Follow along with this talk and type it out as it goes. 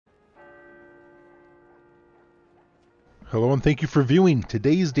Hello and thank you for viewing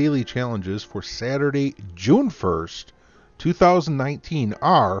today's daily challenges for Saturday, June 1st, 2019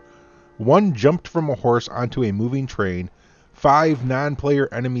 are 1 jumped from a horse onto a moving train, 5 non-player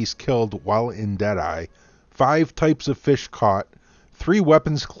enemies killed while in Deadeye, 5 types of fish caught, 3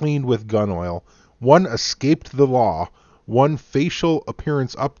 weapons cleaned with gun oil, 1 escaped the law, 1 facial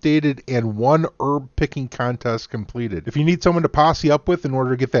appearance updated, and 1 herb picking contest completed. If you need someone to posse up with in order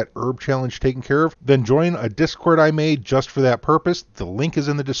to get that herb challenge taken care of, then join a Discord I made just for that purpose. The link is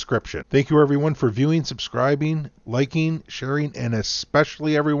in the description. Thank you everyone for viewing, subscribing, liking, sharing, and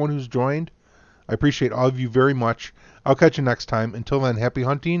especially everyone who's joined. I appreciate all of you very much. I'll catch you next time. Until then, happy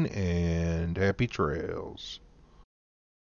hunting and happy trails.